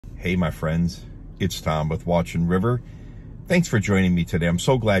Hey, my friends, it's Tom with Watchman River. Thanks for joining me today. I'm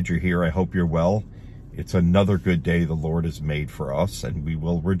so glad you're here. I hope you're well. It's another good day the Lord has made for us, and we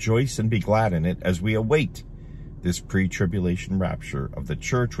will rejoice and be glad in it as we await this pre-tribulation rapture of the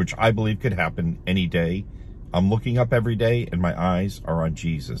church, which I believe could happen any day. I'm looking up every day, and my eyes are on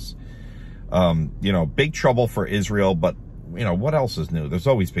Jesus. Big trouble for Israel, but, what else is new? There's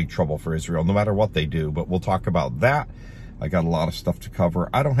always big trouble for Israel, no matter what they do, but we'll talk about that. I got a lot of stuff to cover.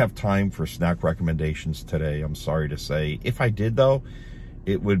 I don't have time for snack recommendations today, I'm sorry to say. If I did, though,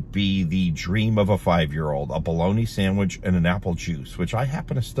 it would be the dream of a 5-year-old, a bologna sandwich and an apple juice, which I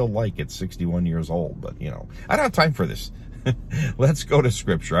happen to still like at 61 years old. But, I don't have time for this. Let's go to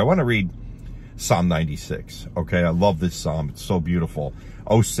Scripture. I want to read Psalm 96. Okay, I love this psalm. It's so beautiful.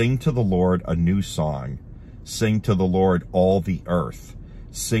 Oh, sing to the Lord a new song. Sing to the Lord all the earth.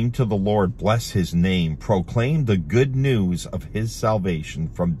 Sing to the Lord, bless his name. Proclaim the good news of his salvation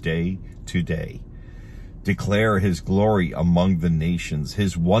from day to day. Declare his glory among the nations,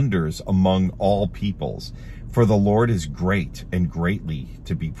 his wonders among all peoples. For the Lord is great and greatly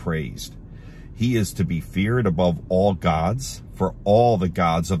to be praised. He is to be feared above all gods, for all the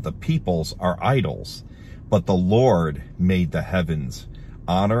gods of the peoples are idols. But the Lord made the heavens.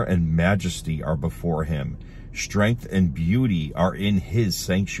 Honor and majesty are before him. Strength and beauty are in his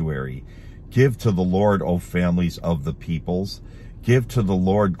sanctuary. Give to the Lord, O families of the peoples. Give to the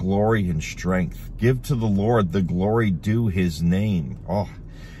Lord glory and strength. Give to the Lord the glory due his name. Oh,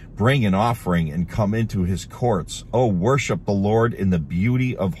 bring an offering and come into his courts. Oh, worship the Lord in the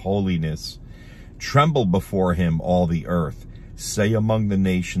beauty of holiness. Tremble before him, all the earth. Say among the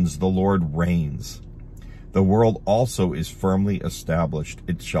nations, the Lord reigns. The world also is firmly established.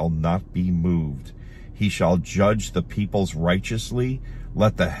 It shall not be moved. He shall judge the peoples righteously.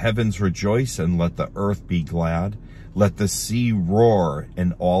 Let the heavens rejoice and let the earth be glad. Let the sea roar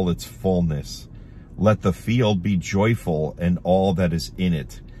in all its fullness. Let the field be joyful and all that is in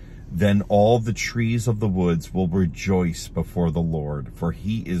it. Then all the trees of the woods will rejoice before the Lord, for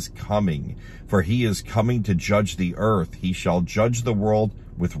he is coming. For he is coming to judge the earth. He shall judge the world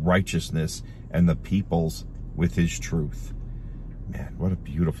with righteousness and the peoples with his truth. Man, what a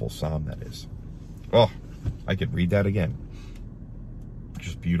beautiful psalm that is. Oh, I could read that again.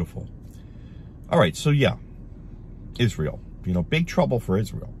 Just beautiful. All right, so yeah, Israel. Big trouble for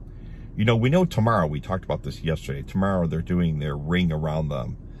Israel. We know tomorrow, we talked about this yesterday, tomorrow they're doing their ring around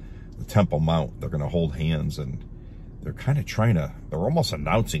the Temple Mount. They're going to hold hands, and they're kind of they're almost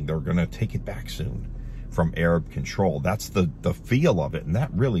announcing they're going to take it back soon from Arab control. That's the feel of it, and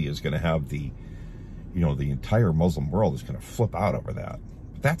that really is going to have the entire Muslim world is going to flip out over that.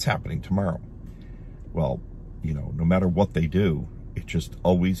 But that's happening tomorrow. Well, no matter what they do, it just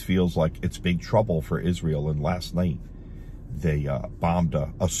always feels like it's big trouble for Israel. And last night, they bombed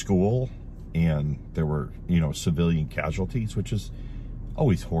a school, and there were, civilian casualties, which is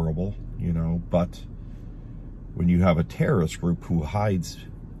always horrible, But when you have a terrorist group who hides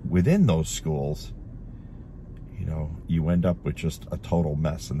within those schools, you end up with just a total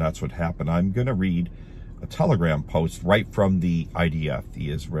mess. And that's what happened. I'm going to read a Telegram post right from the IDF,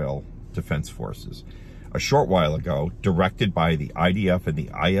 the Israel Defense Forces. A short while ago, directed by the IDF and the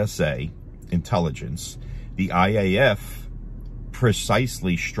ISA intelligence, the IAF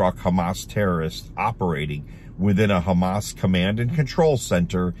precisely struck Hamas terrorists operating within a Hamas command and control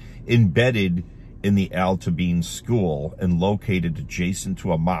center embedded in the Al Tabeen school and located adjacent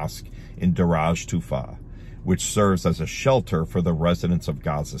to a mosque in Daraj Tufa, which serves as a shelter for the residents of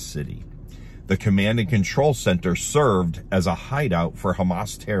Gaza City. The command and control center served as a hideout for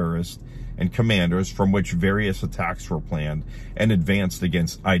Hamas terrorists and commanders, from which various attacks were planned and advanced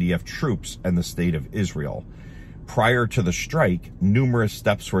against IDF troops and the state of Israel. Prior to the strike, numerous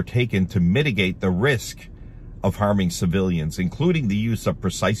steps were taken to mitigate the risk of harming civilians, including the use of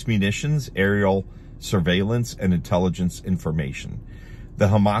precise munitions, aerial surveillance, and intelligence information. The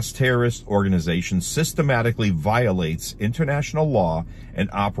Hamas terrorist organization systematically violates international law and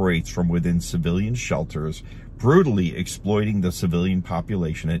operates from within civilian shelters, brutally exploiting the civilian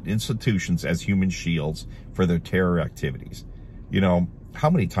population and institutions as human shields for their terror activities. How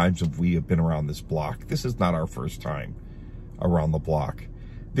many times have we been around this block? This is not our first time around the block.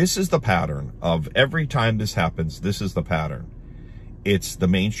 This is the pattern of every time this happens. This is the pattern. It's the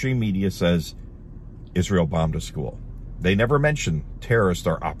mainstream media says Israel bombed a school. They never mention terrorists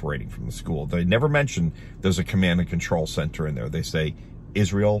are operating from the school. They never mention there's a command and control center in there. They say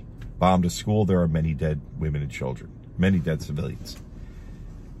Israel bombed a school. There are many dead women and children, many dead civilians.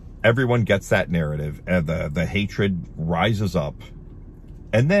 Everyone gets that narrative, and the hatred rises up.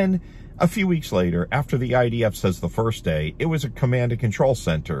 And then A few weeks later, after the IDF says the first day, it was a command and control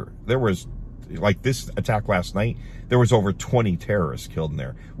center. There was, like this attack last night, there was over 20 terrorists killed in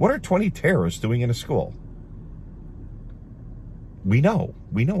there. What are 20 terrorists doing in a school? We know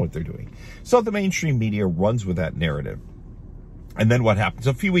what they're doing. So the mainstream media runs with that narrative. And then what happens?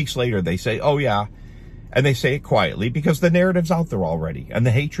 A few weeks later, they say, oh yeah, and they say it quietly because the narrative's out there already and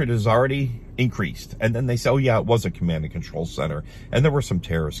the hatred is already increased. And then they say, oh yeah, it was a command and control center and there were some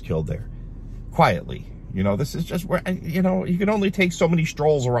terrorists killed there. Quietly. You know, this is just where, you know, you can only take so many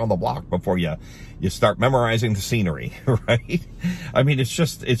strolls around the block before you start memorizing the scenery, right? I mean, it's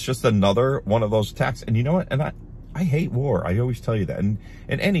just another one of those attacks. And you know what? And I hate war. I always tell you that. And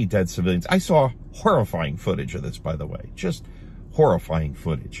any dead civilians. I saw horrifying footage of this, by the way. Just horrifying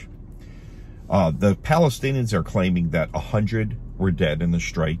footage. The Palestinians are claiming that 100 were dead in the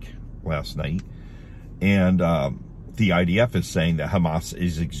strike last night. And the IDF is saying that Hamas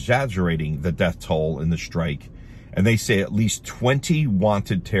is exaggerating the death toll in the strike. And they say at least 20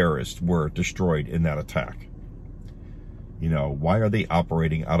 wanted terrorists were destroyed in that attack. You know, why are they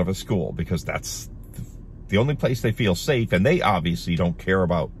operating out of a school? Because that's the only place they feel safe. And they obviously don't care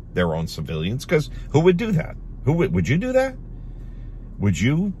about their own civilians. Because who would do that? Would you do that? Would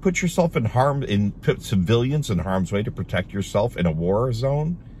you put yourself put civilians in harm's way to protect yourself in a war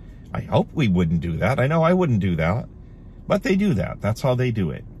zone? I hope we wouldn't do that. I know I wouldn't do that. But they do that. That's how they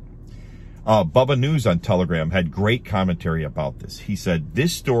do it. BubbaNews on Telegram had great commentary about this. He said,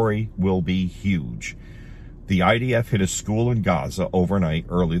 this story will be huge. The IDF hit a school in Gaza overnight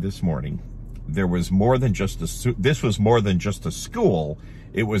early this morning. There was more than just this was more than just a school.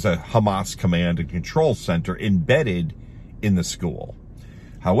 It was a Hamas command and control center embedded in the school.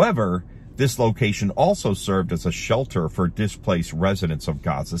 However, this location also served as a shelter for displaced residents of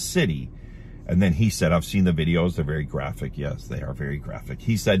Gaza City. And then he said, I've seen the videos. They're very graphic. Yes, they are very graphic.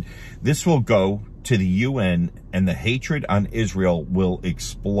 He said, this will go to the UN and the hatred on Israel will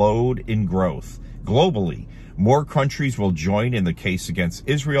explode in growth. Globally, more countries will join in the case against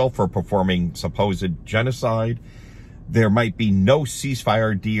Israel for performing supposed genocide. There might be no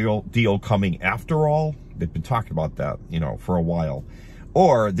ceasefire deal coming after all. They've been talking about that, you know, for a while.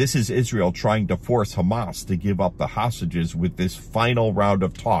 Or this is Israel trying to force Hamas to give up the hostages with this final round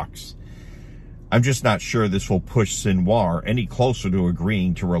of talks. I'm just not sure this will push Sinwar any closer to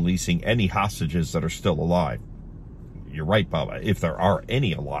agreeing to releasing any hostages that are still alive. You're right, Bubba. If there are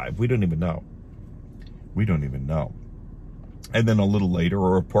any alive, we don't even know. We don't even know. And then a little later,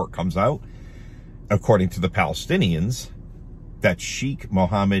 a report comes out, according to the Palestinians, that Sheikh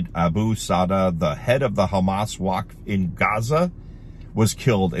Mohammed Abu Sada, the head of the Hamas Waqf in Gaza, was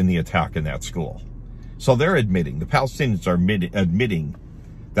killed in the attack in that school. So they're admitting, the Palestinians are admitting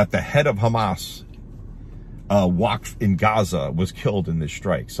that the head of Hamas Waqf in Gaza was killed in this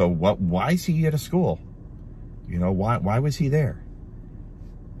strike. So why is he at a school? You know, why was he there?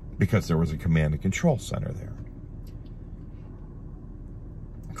 Because there was a command and control center there.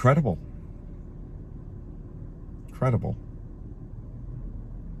 Incredible. Incredible.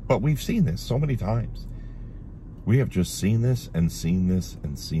 But we've seen this so many times. We have just seen this and seen this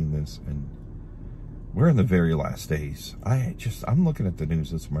and seen this, and we're in the very last days. I'm looking at the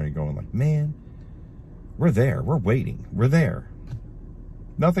news this morning going like, man, we're there. We're waiting. We're there.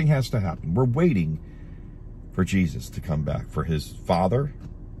 Nothing has to happen. We're waiting for Jesus to come back, for his Father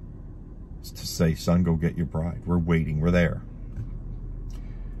to say, son, go get your bride. We're waiting. We're there.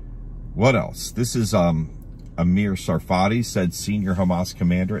 What else? This is Amir Sarfati, said senior Hamas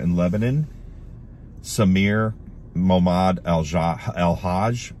commander in Lebanon, Samir Momad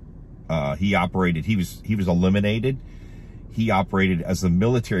al-Hajj. He was eliminated. He operated as the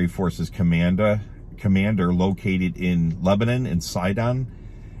military forces commander located in Lebanon and Sidon,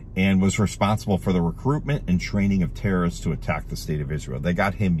 and was responsible for the recruitment and training of terrorists to attack the state of Israel. They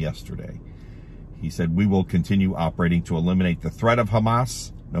got him yesterday. He said, we will continue operating to eliminate the threat of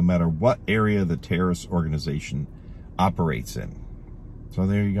Hamas, no matter what area the terrorist organization operates in. So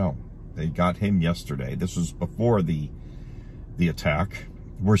there you go. They got him yesterday. This was before the attack.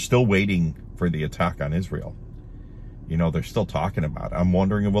 We're still waiting for the attack on Israel. You know, they're still talking about it. I'm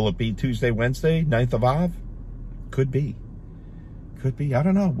wondering, will it be Tuesday, Wednesday, 9th of Av? Could be. Could be. I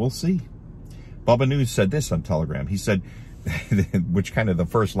don't know. We'll see. BubbaNews said this on Telegram. He said, which kind of the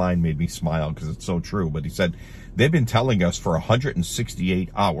first line made me smile because it's so true, but he said, they've been telling us for 168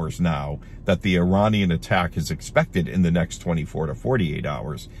 hours now that the Iranian attack is expected in the next 24 to 48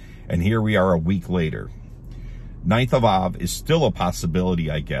 hours. And here we are a week later. 9th of Av is still a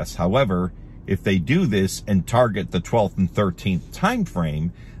possibility, I guess. However, if they do this and target the 12th and 13th time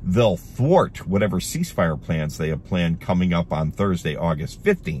frame, they'll thwart whatever ceasefire plans they have planned coming up on Thursday, August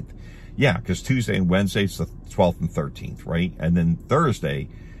 15th. Yeah, because Tuesday and Wednesday is the 12th and 13th, right? And then Thursday,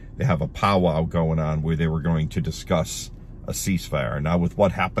 they have a powwow going on where they were going to discuss a ceasefire. Now, with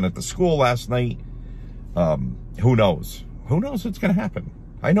what happened at the school last night, who knows? Who knows what's going to happen?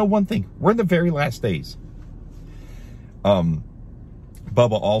 I know one thing. We're in the very last days. Bubba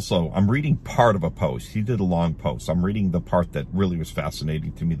also, I'm reading part of a post. He did a long post. I'm reading the part that really was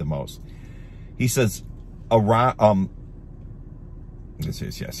fascinating to me the most. He says,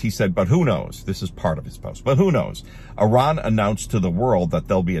 he said, but who knows? This is part of his post. But who knows? Iran announced to the world that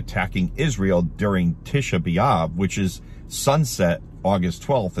they'll be attacking Israel during Tisha B'Av, which is sunset August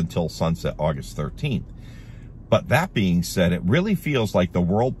 12th until sunset August 13th. But that being said, it really feels like the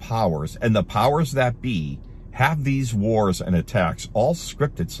world powers and the powers that be have these wars and attacks all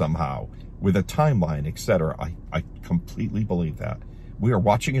scripted somehow with a timeline, etc. I completely believe that. We are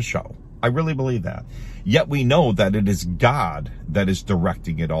watching a show. I really believe that. Yet we know that it is God that is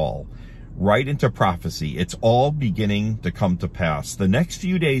directing it all. Right into prophecy. It's all beginning to come to pass. The next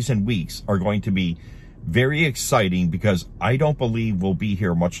few days and weeks are going to be very exciting because I don't believe we'll be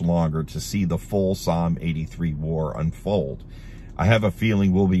here much longer to see the full Psalm 83 war unfold. I have a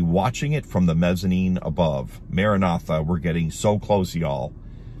feeling we'll be watching it from the mezzanine above. Maranatha, we're getting so close, y'all.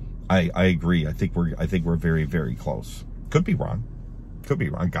 I agree. I think we're very, very close. Could be wrong. Could be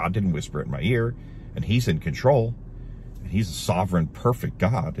wrong. God didn't whisper it in my ear, and he's in control. And he's a sovereign, perfect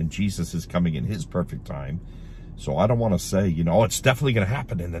God, and Jesus is coming in his perfect time. So I don't want to say, you know, it's definitely going to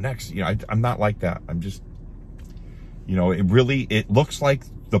happen in the next, you know, I'm not like that. I'm just, you know, it looks like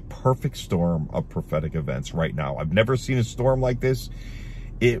the perfect storm of prophetic events right now. I've never seen a storm like this.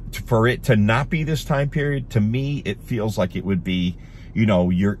 For it to not be this time period, to me, it feels like it would be, you know,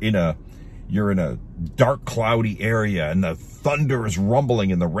 you're in a dark, cloudy area and the thunder is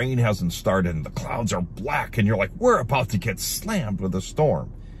rumbling and the rain hasn't started and the clouds are black and you're like, we're about to get slammed with a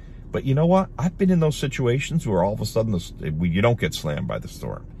storm. But you know what? I've been in those situations where all of a sudden you don't get slammed by the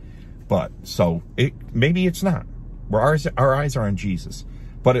storm. But so maybe it's not. Where our eyes are on Jesus.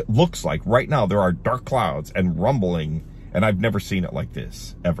 But it looks like right now there are dark clouds and rumbling, and I've never seen it like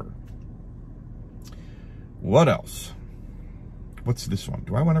this, ever. What else? What's this one?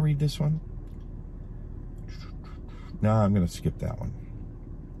 Do I want to read this one? No, I'm going to skip that one.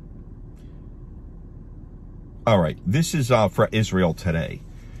 All right, this is for Israel Today.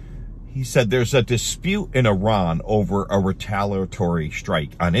 He said there's a dispute in Iran over a retaliatory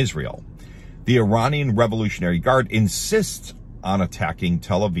strike on Israel. The Iranian Revolutionary Guard insists on attacking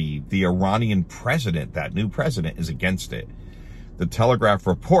Tel Aviv. The Iranian president, that new president, is against it. The Telegraph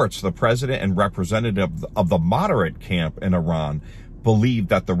reports the president and representative of the moderate camp in Iran believe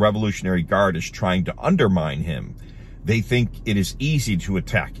that the Revolutionary Guard is trying to undermine him. They think it is easy to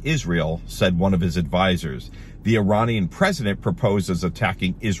attack Israel, said one of his advisors. The Iranian president proposes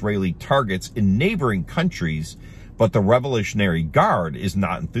attacking Israeli targets in neighboring countries, but the Revolutionary Guard is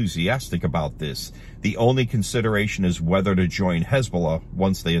not enthusiastic about this. The only consideration is whether to join Hezbollah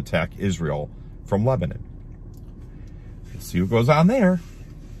once they attack Israel from Lebanon. Let's see what goes on there.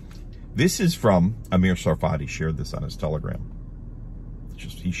 This is from Amir Sarfati. Shared this on his Telegram.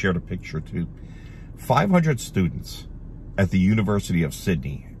 He shared a picture too. 500 students at the University of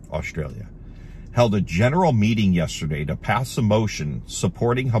Sydney, Australia, held a general meeting yesterday to pass a motion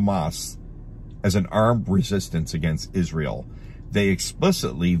supporting Hamas as an armed resistance against Israel. They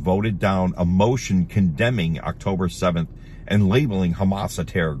explicitly voted down a motion condemning October 7th and labeling Hamas a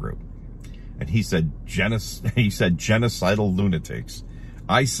terror group. And he said genocidal lunatics.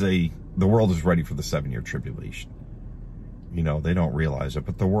 I say the world is ready for the 7-year tribulation. You know, they don't realize it,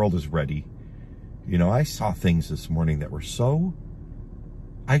 but the world is ready. You know, I saw things this morning that were so,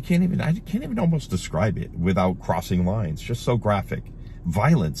 I can't even almost describe it without crossing lines. Just so graphic.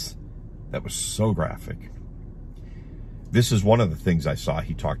 Violence that was so graphic. This is one of the things I saw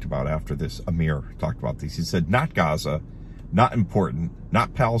he talked about after this. Amir talked about these. He said, not Gaza, not important,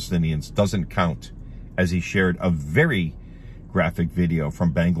 not Palestinians, doesn't count, as he shared a very graphic video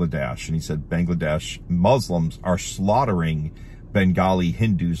from Bangladesh. And he said, Bangladesh Muslims are slaughtering Bengali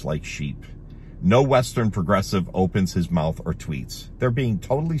Hindus like sheep. No Western progressive opens his mouth or tweets. They're being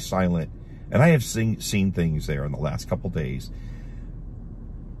totally silent. And I have seen things there in the last couple days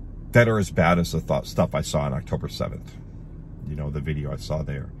that are as bad as the stuff I saw on October 7th. You know, the video I saw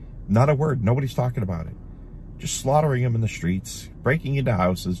there. Not a word. Nobody's talking about it. Just slaughtering them in the streets, breaking into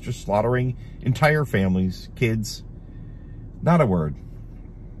houses, just slaughtering entire families, kids. Not a word.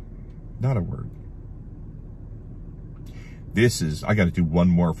 Not a word. This is, I got to do one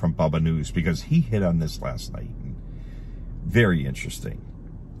more from BubbaNews because he hit on this last night. Very interesting.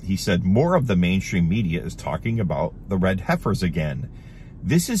 He said more of the mainstream media is talking about the red heifers again.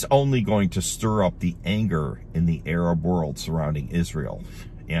 This is only going to stir up the anger in the Arab world surrounding Israel.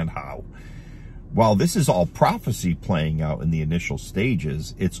 And how? While this is all prophecy playing out in the initial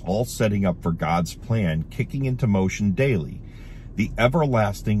stages, it's all setting up for God's plan kicking into motion daily. The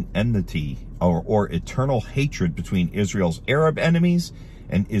everlasting enmity or eternal hatred between Israel's Arab enemies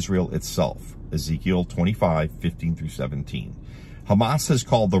and Israel itself. Ezekiel 25, 15 through 17. Hamas has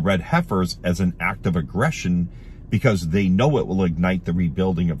called the red heifers as an act of aggression because they know it will ignite the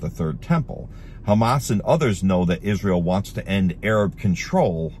rebuilding of the third temple. Hamas and others know that Israel wants to end Arab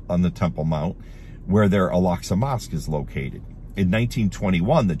control on the Temple Mount, where their Al-Aqsa Mosque is located. In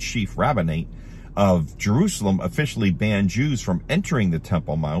 1921, the chief rabbinate of Jerusalem officially banned Jews from entering the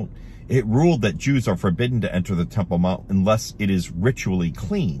Temple Mount. It ruled that Jews are forbidden to enter the Temple Mount unless it is ritually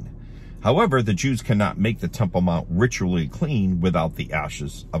clean. However, the Jews cannot make the Temple Mount ritually clean without the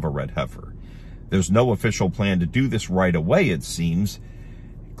ashes of a red heifer. There's no official plan to do this right away, it seems.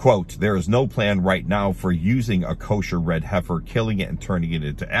 Quote, there is no plan right now for using a kosher red heifer, killing it and turning it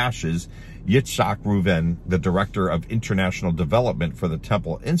into ashes. Yitzhak Reuven, the director of international development for the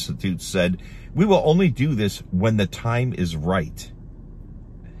Temple Institute, said, we will only do this when the time is right,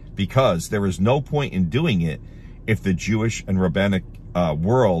 because there is no point in doing it if the Jewish and rabbinic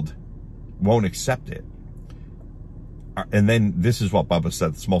world won't accept it. And then this is what Bubba said,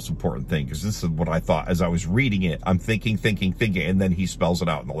 it's the most important thing, because this is what I thought as I was reading it. I'm thinking, and then he spells it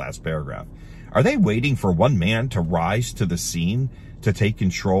out in the last paragraph. Are they waiting for one man to rise to the scene to take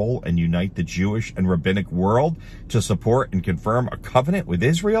control and unite the Jewish and rabbinic world to support and confirm a covenant with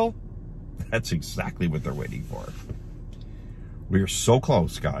Israel? That's exactly what they're waiting for. We are so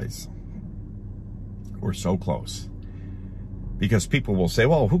close, guys. We're so close. Because people will say,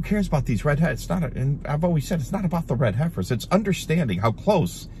 well, who cares about these red heifers? And I've always said, it's not about the red heifers. It's understanding how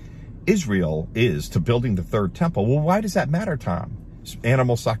close Israel is to building the third temple. Well, why does that matter, Tom?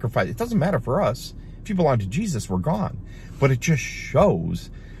 Animal sacrifice. It doesn't matter for us. If you belong to Jesus, we're gone. But it just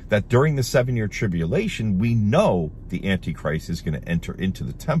shows that during the 7-year tribulation, we know the Antichrist is going to enter into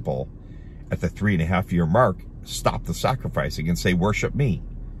the temple at the 3.5-year mark, stop the sacrificing and say, worship me.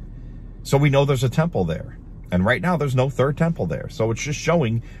 So we know there's a temple there. And right now, there's no third temple there. So it's just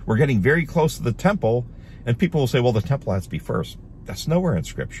showing we're getting very close to the temple. And people will say, well, the temple has to be first. That's nowhere in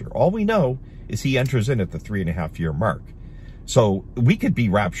Scripture. All we know is he enters in at the 3.5-year mark. So we could be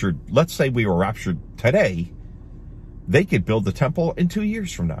raptured. Let's say we were raptured today. They could build the temple in 2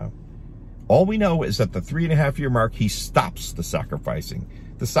 years from now. All we know is at the 3.5-year mark, he stops the sacrificing.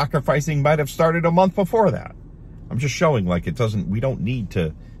 The sacrificing might have started a month before that. I'm just showing like it doesn't, we don't need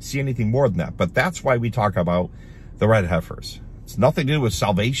to see anything more than that. But that's why we talk about the red heifers. It's nothing to do with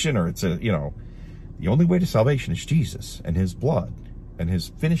salvation, or it's the only way to salvation is Jesus and his blood and his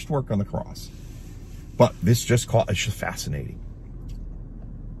finished work on the cross. But this it's just fascinating.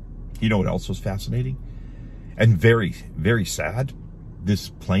 You know what else was fascinating? And very, very sad? This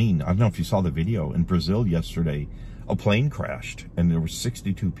plane, I don't know if you saw the video, in Brazil yesterday, a plane crashed and there were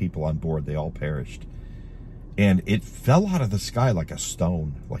 62 people on board. They all perished. And it fell out of the sky like a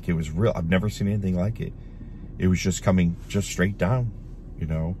stone. Like it was real. I've never seen anything like it. It was just coming just straight down, you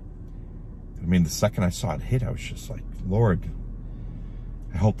know. I mean, the second I saw it hit, I was just like, Lord,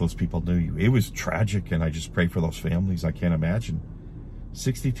 I hope those people knew you. It was tragic, and I just pray for those families. I can't imagine.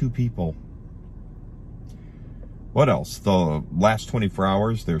 62 people. What else? The last 24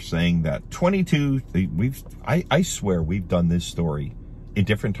 hours, they're saying that 22, I swear we've done this story in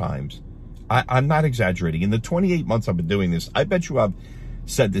different times. I'm not exaggerating. In the 28 months I've been doing this, I bet you I've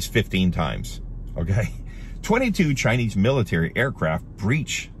said this 15 times, okay? 22 Chinese military aircraft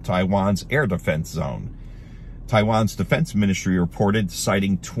breach Taiwan's air defense zone. Taiwan's defense ministry reported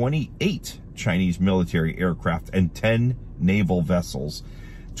citing 28 Chinese military aircraft and 10 naval vessels.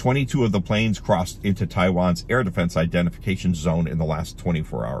 22 of the planes crossed into Taiwan's air defense identification zone in the last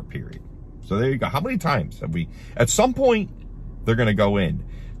 24-hour period. So there you go. How many times have we? At some point, they're going to go in.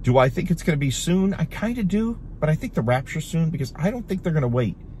 Do I think it's going to be soon? I kind of do, but I think the rapture soon, because I don't think they're going to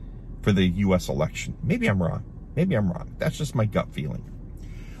wait for the U.S. election. Maybe I'm wrong. Maybe I'm wrong. That's just my gut feeling.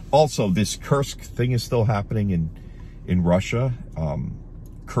 Also, this Kursk thing is still happening in Russia.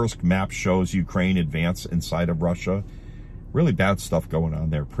 Kursk map shows Ukraine advance inside of Russia. Really bad stuff going on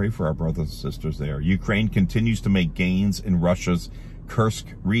there. Pray for our brothers and sisters there. Ukraine continues to make gains in Russia's Kursk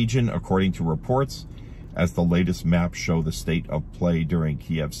region, according to reports, as the latest maps show the state of play during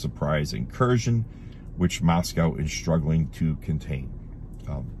Kiev's surprise incursion, which Moscow is struggling to contain.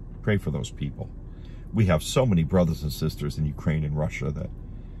 Pray for those people. We have so many brothers and sisters in Ukraine and Russia that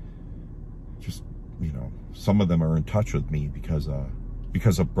just, some of them are in touch with me because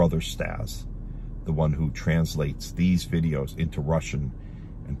of Brother Stas, the one who translates these videos into Russian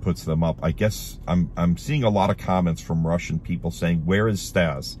and puts them up. I guess I'm seeing a lot of comments from Russian people saying, where is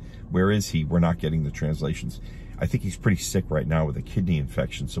Stas? Where is he? We're not getting the translations. I think he's pretty sick right now with a kidney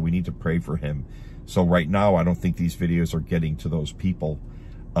infection, so we need to pray for him. So right now, I don't think these videos are getting to those people.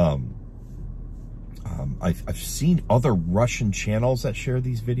 I've seen other Russian channels that share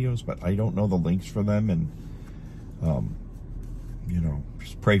these videos, but I don't know the links for them. And, you know,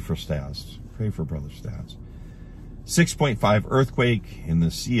 just pray for Stas. Pray for Brother Stas. 6.5 earthquake in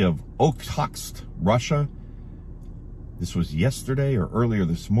the Sea of Okhotsk, Russia. This was yesterday or earlier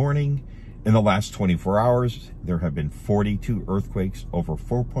this morning. In the last 24 hours, there have been 42 earthquakes over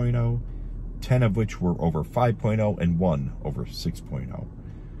 4.0, 10 of which were over 5.0, and 1 over 6.0.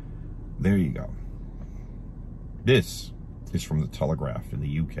 There you go. This is from the Telegraph in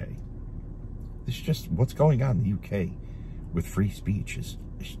the UK. This is just what's going on in the UK with free speech is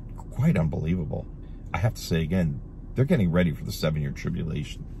quite unbelievable. I have to say again, they're getting ready for the 7-year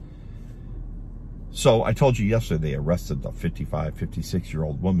tribulation. So I told you yesterday they arrested the 55,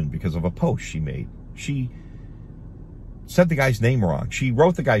 56-year-old woman because of a post she made. She said the guy's name wrong. She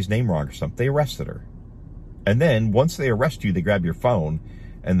wrote the guy's name wrong or something. They arrested her. And then once they arrest you, they grab your phone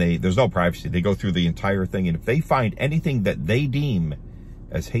and there's no privacy. They go through the entire thing. And if they find anything that they deem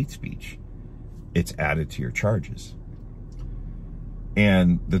as hate speech, it's added to your charges.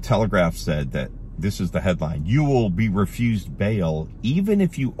 And the Telegraph said that this is the headline: you will be refused bail even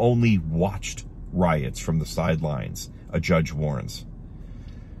if you only watched riots from the sidelines, a judge warns.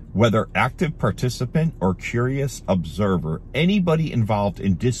 Whether active participant or curious observer, anybody involved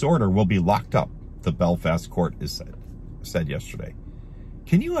in disorder will be locked up, the Belfast court is said yesterday.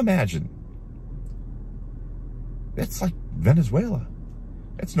 Can you imagine? That's like Venezuela.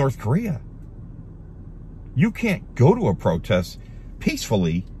 That's North Korea. You can't go to a protest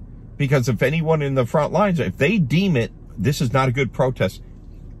peacefully because if anyone in the front lines, if they deem it, this is not a good protest,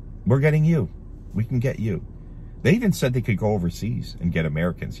 we're getting you. We can get you. They even said they could go overseas and get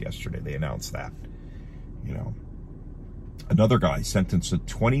Americans yesterday. They announced that. You know, another guy sentenced to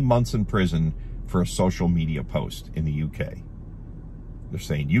 20 months in prison for a social media post in the UK. They're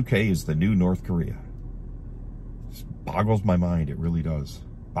saying UK is the new North Korea. This boggles my mind. It really does.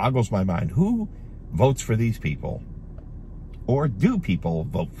 Boggles my mind. Who votes for these people? Or do people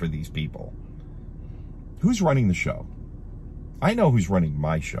vote for these people? Who's running the show? I know who's running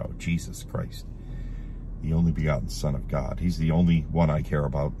my show. Jesus Christ. The only begotten Son of God. He's the only one I care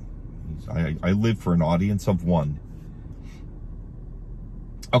about. I live for an audience of one.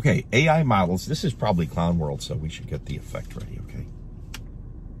 Okay, AI models. This is probably Clown World, so we should get the effect ready, okay?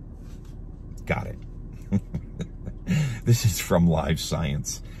 Got it. This is from Live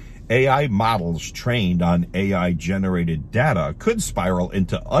Science. AI models trained on AI-generated data could spiral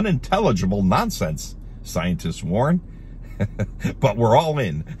into unintelligible nonsense, scientists warn. But we're all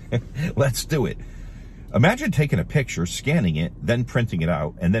in. Let's do it. Imagine taking a picture, scanning it, then printing it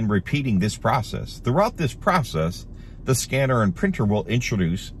out, and then repeating this process. Throughout this process, the scanner and printer will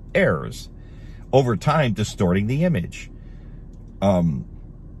introduce errors, over time distorting the image.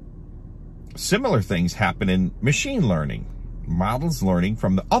 Similar things happen in machine learning. Models learning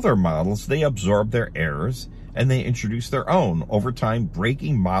from the other models, they absorb their errors, and they introduce their own, over time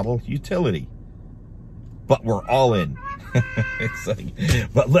breaking model utility. But we're all in. It's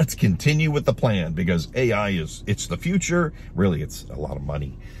like, but let's continue with the plan because AI it's the future. Really, it's a lot of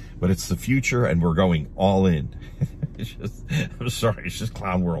money, but it's the future and we're going all in. It's just, I'm sorry, it's just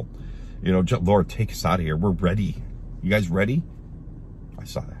Clown World. You know, Lord, take us out of here. We're ready. You guys ready? I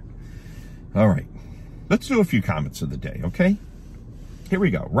saw that. All right. Let's do a few comments of the day, okay? Here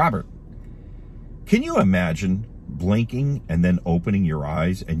we go. Robert, can you imagine blinking and then opening your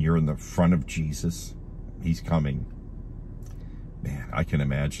eyes and you're in the front of Jesus? He's coming. Man, I can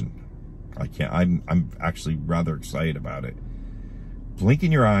imagine. I can't. I'm actually rather excited about it.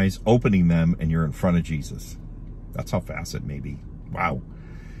 Blinking your eyes, opening them, and you're in front of Jesus. That's how fast it may be. Wow.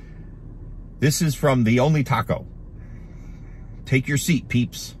 This is from The Only Taco. Take your seat,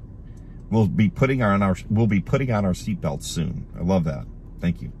 peeps. We'll be putting on our seatbelts soon. I love that.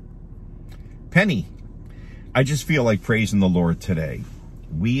 Thank you. Penny, I just feel like praising the Lord today.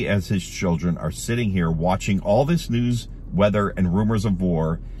 We as his children are sitting here watching all this news, weather, and rumors of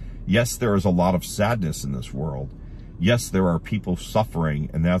war. Yes, there is a lot of sadness in this world. Yes, there are people suffering,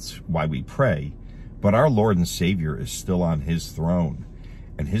 and that's why we pray. But our Lord and Savior is still on his throne,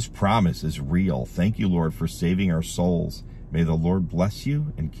 and his promise is real. Thank you, Lord, for saving our souls. May the Lord bless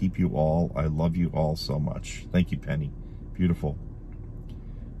you and keep you all. I love you all so much. Thank you, Penny. Beautiful.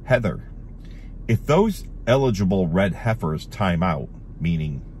 Heather, if those eligible red heifers time out,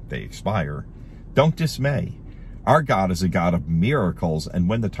 meaning they expire, don't dismay. Our God is a God of miracles, and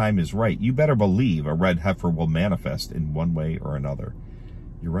when the time is right, you better believe a red heifer will manifest in one way or another.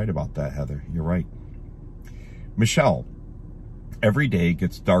 You're right about that, Heather. You're right. Michelle, every day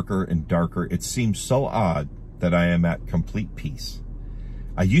gets darker and darker. It seems so odd that I am at complete peace.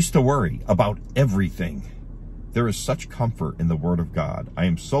 I used to worry about everything. There is such comfort in the Word of God. I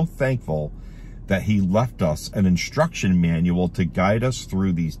am so thankful that He left us an instruction manual to guide us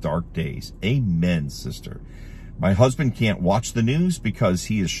through these dark days. Amen, sister. My husband can't watch the news because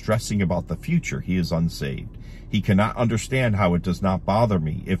he is stressing about the future. He is unsaved. He cannot understand how it does not bother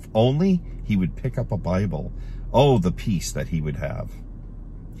me. If only he would pick up a Bible. Oh, the peace that he would have.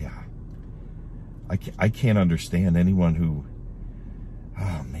 Yeah. I can't understand anyone who,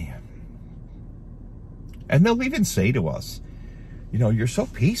 oh man. And they'll even say to us, you know, you're so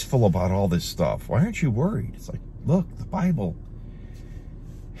peaceful about all this stuff. Why aren't you worried? It's like, look, the Bible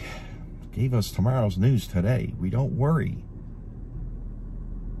gave us tomorrow's news today. We don't worry.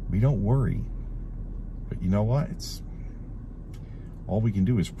 We don't worry. But you know what? It's all we can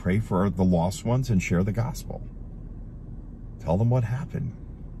do is pray for the lost ones and share the gospel. Tell them what happened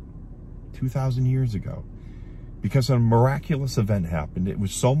 2,000 years ago. Because a miraculous event happened. It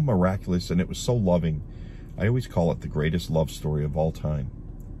was so miraculous and it was so loving. I always call it the greatest love story of all time.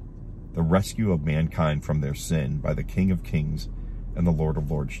 The rescue of mankind from their sin by the King of Kings and the Lord of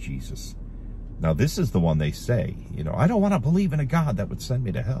Lords, Jesus. Now, this is the one they say, you know, I don't want to believe in a God that would send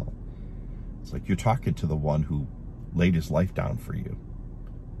me to hell. It's like you're talking to the one who laid his life down for you.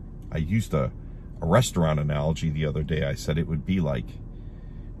 I used a restaurant analogy the other day. I said it would be like,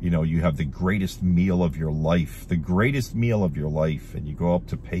 you know, you have the greatest meal of your life, and you go up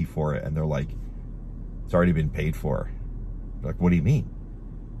to pay for it, and they're like, it's already been paid for. Like, what do you mean?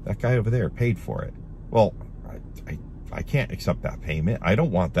 That guy over there paid for it. Well, I can't accept that payment. I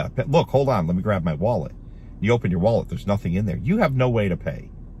don't want that. Look, hold on. Let me grab my wallet. You open your wallet. There's nothing in there. You have no way to pay.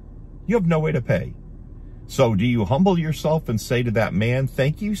 You have no way to pay. So do you humble yourself and say to that man,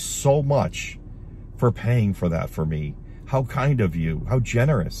 thank you so much for paying for that for me? How kind of you. How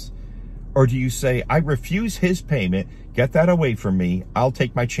generous. Or do you say, I refuse his payment. Get that away from me. I'll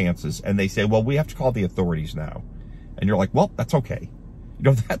take my chances. And they say, well, we have to call the authorities now. And you're like, well, that's okay. You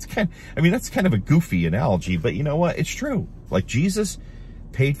know, that's kind of a goofy analogy, but you know what? It's true. Like Jesus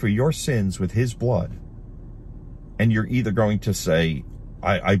paid for your sins with his blood. And you're either going to say,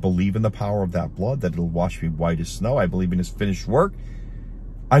 I believe in the power of that blood, that it'll wash me white as snow. I believe in his finished work.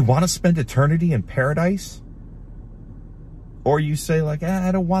 I want to spend eternity in paradise. Or you say like,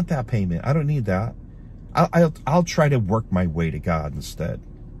 I don't want that payment. I don't need that. I'll try to work my way to God instead.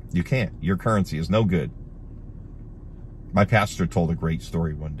 You can't. Your currency is no good. My pastor told a great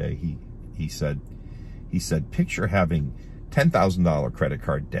story one day. He said, picture having $10,000 credit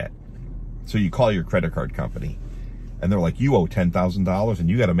card debt. So you call your credit card company and they're like, you owe $10,000 and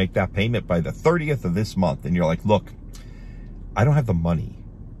you got to make that payment by the 30th of this month. And you're like, look, I don't have the money,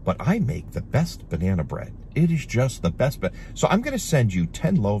 but I make the best banana bread. It is just the best. So I'm going to send you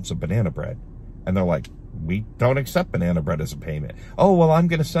 10 loaves of banana bread. And they're like, we don't accept banana bread as a payment. Oh, well, I'm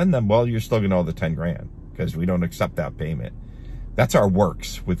going to send them. Well, you're still going to owe the 10 grand. Because we don't accept that payment. That's our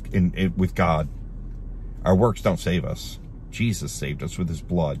works with God. Our works don't save us. Jesus saved us with his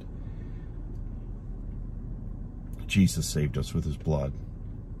blood. Jesus saved us with his blood.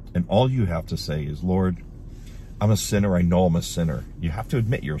 And all you have to say is, Lord, I'm a sinner. I know I'm a sinner. You have to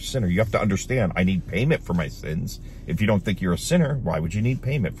admit you're a sinner. You have to understand I need payment for my sins. If you don't think you're a sinner, why would you need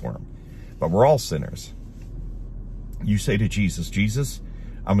payment for them? But we're all sinners. You say to Jesus, Jesus,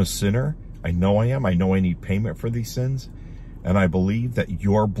 I'm a sinner. I know I am. I know I need payment for these sins. And I believe that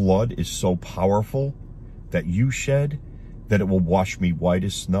your blood is so powerful that you shed, that it will wash me white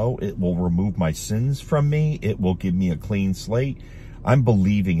as snow. It will remove my sins from me. It will give me a clean slate. I'm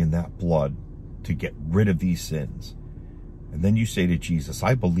believing in that blood to get rid of these sins. And then you say to Jesus,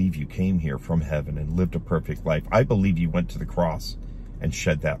 I believe you came here from heaven and lived a perfect life. I believe you went to the cross and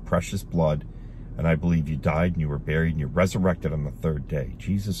shed that precious blood. And I believe you died and you were buried and you resurrected on the third day.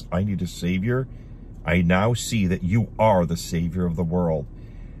 Jesus, I need a Savior. I now see that you are the Savior of the world.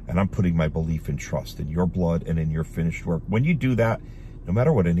 And I'm putting my belief and trust in your blood and in your finished work. When you do that, no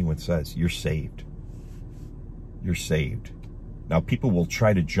matter what anyone says, you're saved. You're saved. Now, people will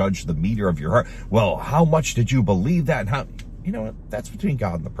try to judge the meter of your heart. Well, how much did you believe that? And how, you know what? That's between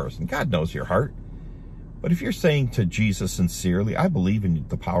God and the person. God knows your heart. But if you're saying to Jesus sincerely, I believe in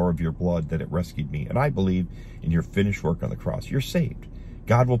the power of your blood that it rescued me, and I believe in your finished work on the cross, you're saved.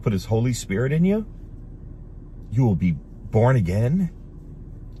 God will put his Holy Spirit in you. You will be born again.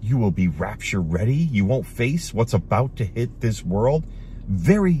 You will be rapture ready. You won't face what's about to hit this world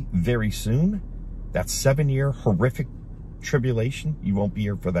very, very soon. That 7-year horrific tribulation, you won't be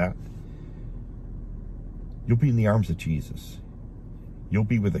here for that. You'll be in the arms of Jesus. You'll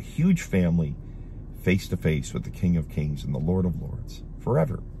be with a huge family, face to face with the King of Kings and the Lord of Lords,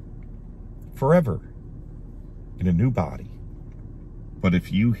 forever. Forever. In a new body. But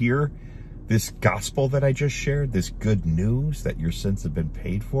if you hear this gospel that I just shared, this good news that your sins have been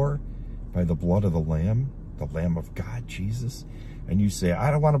paid for by the blood of the Lamb of God, Jesus, and you say,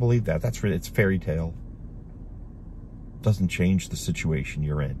 I don't want to believe that. It's fairy tale. Doesn't change the situation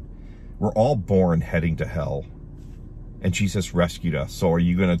you're in. We're all born heading to hell, and Jesus rescued us. So are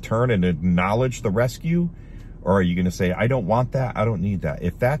you going to turn and acknowledge the rescue, or are you going to say, I don't want that, I don't need that?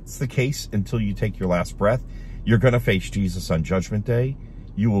 If that's the case until you take your last breath, you're going to face Jesus on Judgment Day.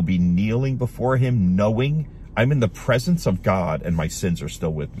 You will be kneeling before him knowing I'm in the presence of God and my sins are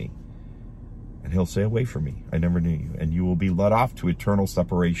still with me. And he'll say, away from me, I never knew you. And you will be led off to eternal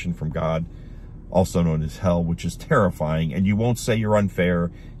separation from God, also known as hell, which is terrifying. And you won't say you're unfair.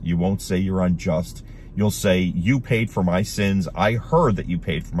 You won't say you're unjust. You'll say, you paid for my sins. I heard that you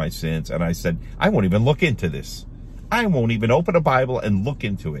paid for my sins. And I said, I won't even look into this. I won't even open a Bible and look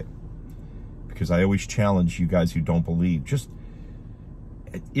into it. Because I always challenge you guys who don't believe. Just,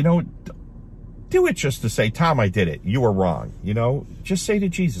 you know, do it just to say, Tom, I did it. You were wrong. You know, just say to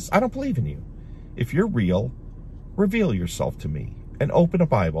Jesus, I don't believe in you. If you're real, reveal yourself to me and open a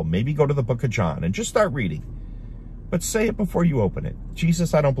Bible. Maybe go to the book of John and just start reading. But say it before you open it.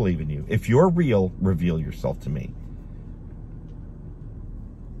 Jesus, I don't believe in you. If you're real, reveal yourself to me.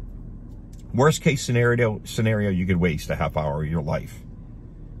 Worst case scenario, you could waste a half hour of your life.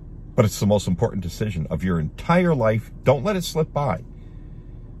 But it's the most important decision of your entire life. Don't let it slip by.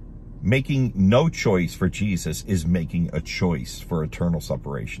 Making no choice for Jesus is making a choice for eternal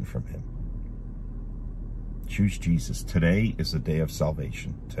separation from him. Choose Jesus. Today is the day of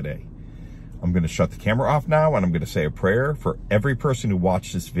salvation. Today. I'm going to shut the camera off now, and I'm going to say a prayer for every person who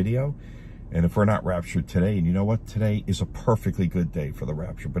watched this video. And if we're not raptured today, and you know what? Today is a perfectly good day for the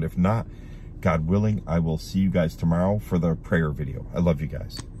rapture. But if not, God willing, I will see you guys tomorrow for the prayer video. I love you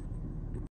guys.